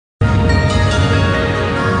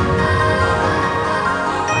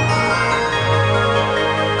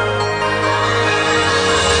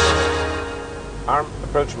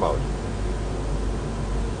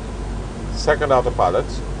Second autopilot,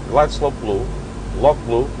 glide slope blue, lock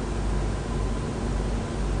blue,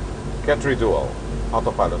 Cat3 dual,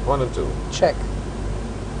 autopilot 1 and 2. Check.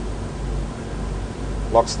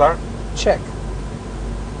 Lock star, Check.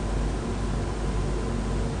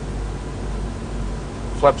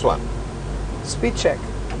 flaps 1. Speed check.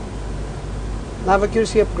 Nav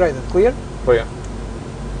accuracy upgraded. Clear? Clear.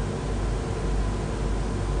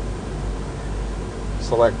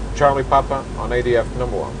 Select Charlie Papa on ADF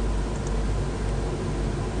number 1.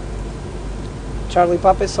 Charlie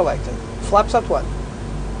Papa is selected. Flaps at 1.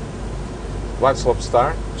 Glide slope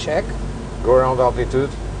star, Check. go around altitude,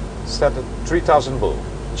 set at 3000 blue.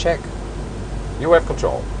 Check. You have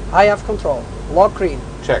control. I have control. Lock green.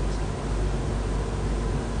 Checked.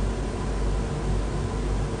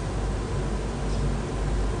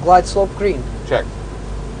 Glide slope green. Checked.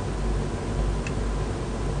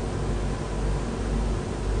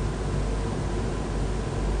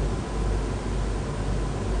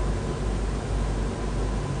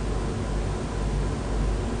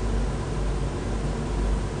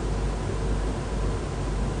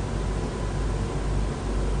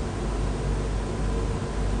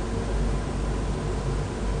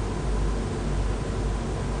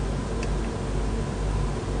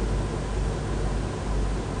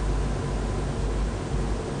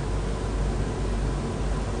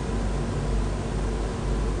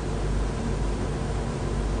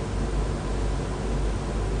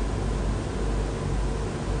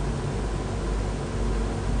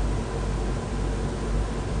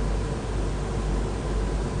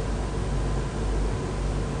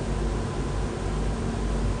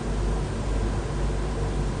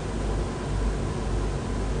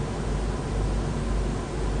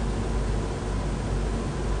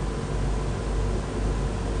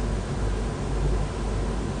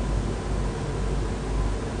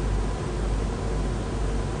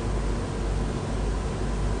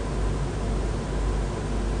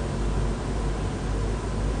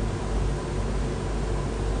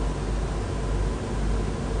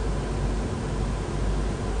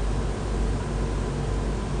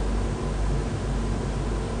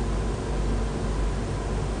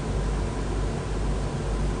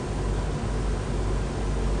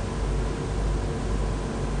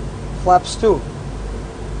 Flaps 2.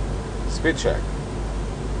 Speed check.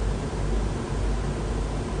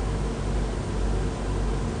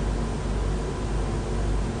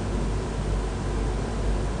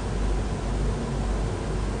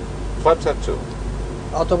 Flaps at 2.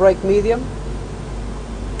 Auto brake medium.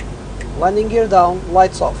 Landing gear down.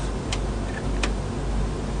 Lights off.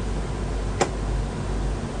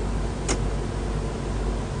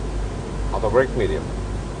 Auto brake medium.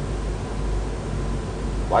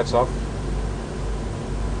 Lights off.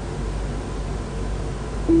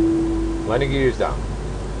 Landing gears down.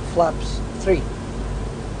 Flaps 3.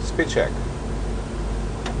 Speed check.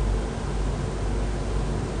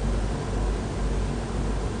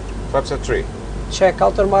 Flaps at 3. Check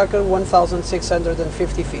outer marker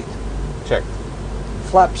 1650 feet. Checked.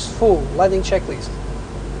 Flaps full. Landing checklist.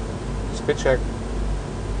 Speed check.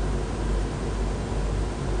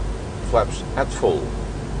 Flaps at full.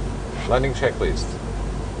 Landing checklist.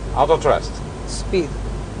 Auto thrust. Speed.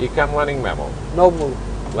 Ecam landing memo. No blue.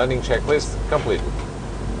 Landing checklist completed.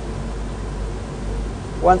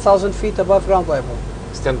 1000 feet above ground level.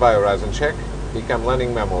 Standby horizon check. Ecam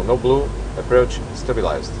landing memo. No blue. Approach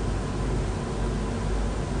stabilized.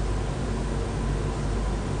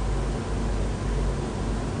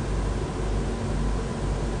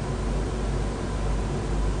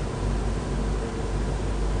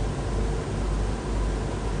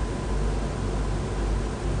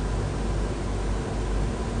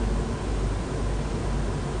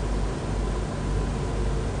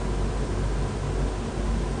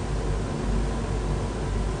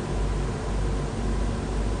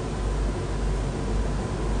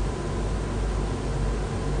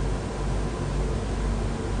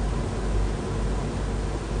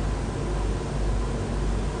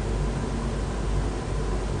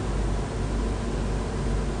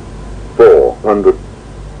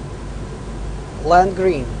 Land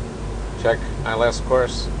green. Check ILS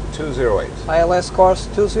course 208. ILS course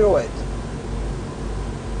 208.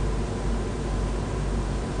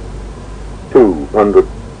 200.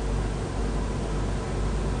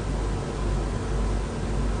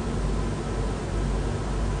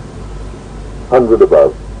 100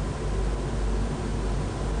 above.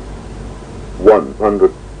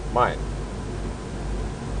 100. Mine.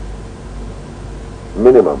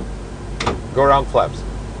 Minimum. Go around flaps.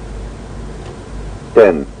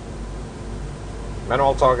 10.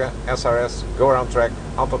 Manual Toga, SRS, go around track,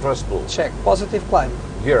 auto thrust pull. Check. Positive climb.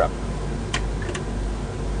 Gear up.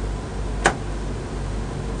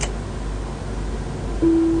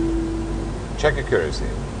 Check accuracy.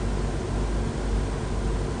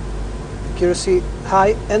 Accuracy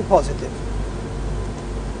high and positive.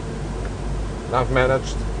 Nav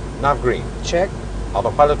managed. Nav green. Check.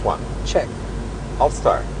 Autopilot 1. Check. Alt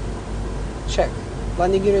star. Check.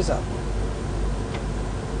 Landing gear is up.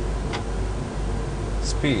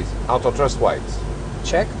 Speed. Auto thrust white.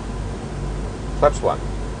 Check. Flaps 1.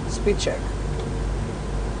 Speed check.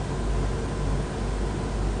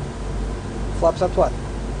 Flaps at what?